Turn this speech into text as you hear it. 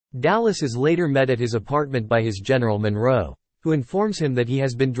Dallas is later met at his apartment by his General Monroe, who informs him that he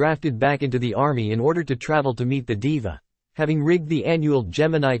has been drafted back into the army in order to travel to meet the diva, having rigged the annual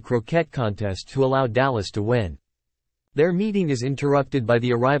Gemini croquet contest to allow Dallas to win. Their meeting is interrupted by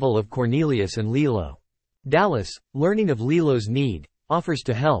the arrival of Cornelius and Leeloo. Dallas, learning of Leeloo's need, offers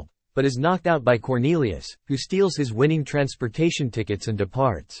to help, but is knocked out by Cornelius, who steals his winning transportation tickets and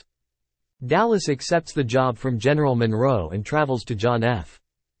departs. Dallas accepts the job from General Monroe and travels to John F.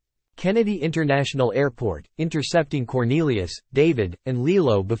 Kennedy International Airport, intercepting Cornelius, David, and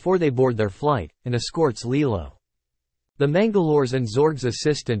Leeloo before they board their flight, and escorts Leeloo. The Mangalores and Zorg's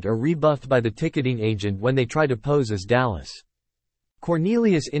assistant are rebuffed by the ticketing agent when they try to pose as Dallas.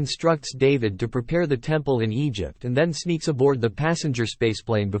 Cornelius instructs David to prepare the temple in Egypt and then sneaks aboard the passenger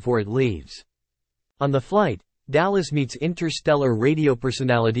spaceplane before it leaves. On the flight, Dallas meets interstellar radio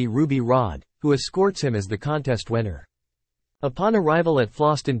personality Ruby Rhod, who escorts him as the contest winner. Upon arrival at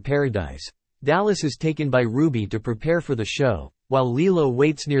Floston Paradise, Dallas is taken by Ruby to prepare for the show, while Leeloo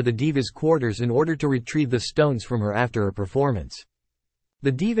waits near the diva's quarters in order to retrieve the stones from her after her performance.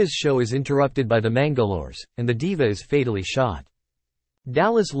 The diva's show is interrupted by the Mangalores, and the diva is fatally shot.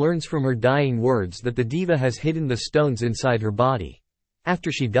 Dallas learns from her dying words that the diva has hidden the stones inside her body.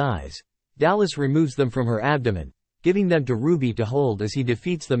 After she dies, Dallas removes them from her abdomen, giving them to Ruby to hold as he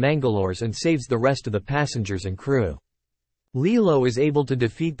defeats the Mangalores and saves the rest of the passengers and crew. Leeloo is able to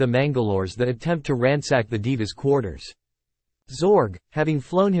defeat the Mangalores that attempt to ransack the diva's quarters. Zorg, having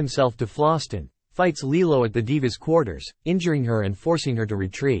flown himself to Floston, fights Leeloo at the diva's quarters, injuring her and forcing her to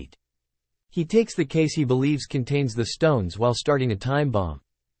retreat. He takes the case he believes contains the stones while starting a time bomb.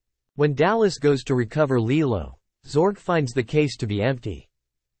 When Dallas goes to recover Leeloo, Zorg finds the case to be empty.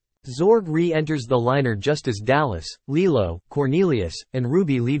 Zorg re-enters the liner just as Dallas, Leeloo, Cornelius, and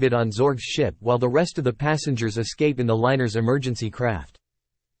Ruby leave it on Zorg's ship while the rest of the passengers escape in the liner's emergency craft.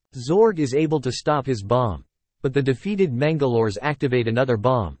 Zorg is able to stop his bomb, but the defeated Mangalores activate another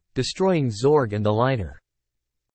bomb, destroying Zorg and the liner.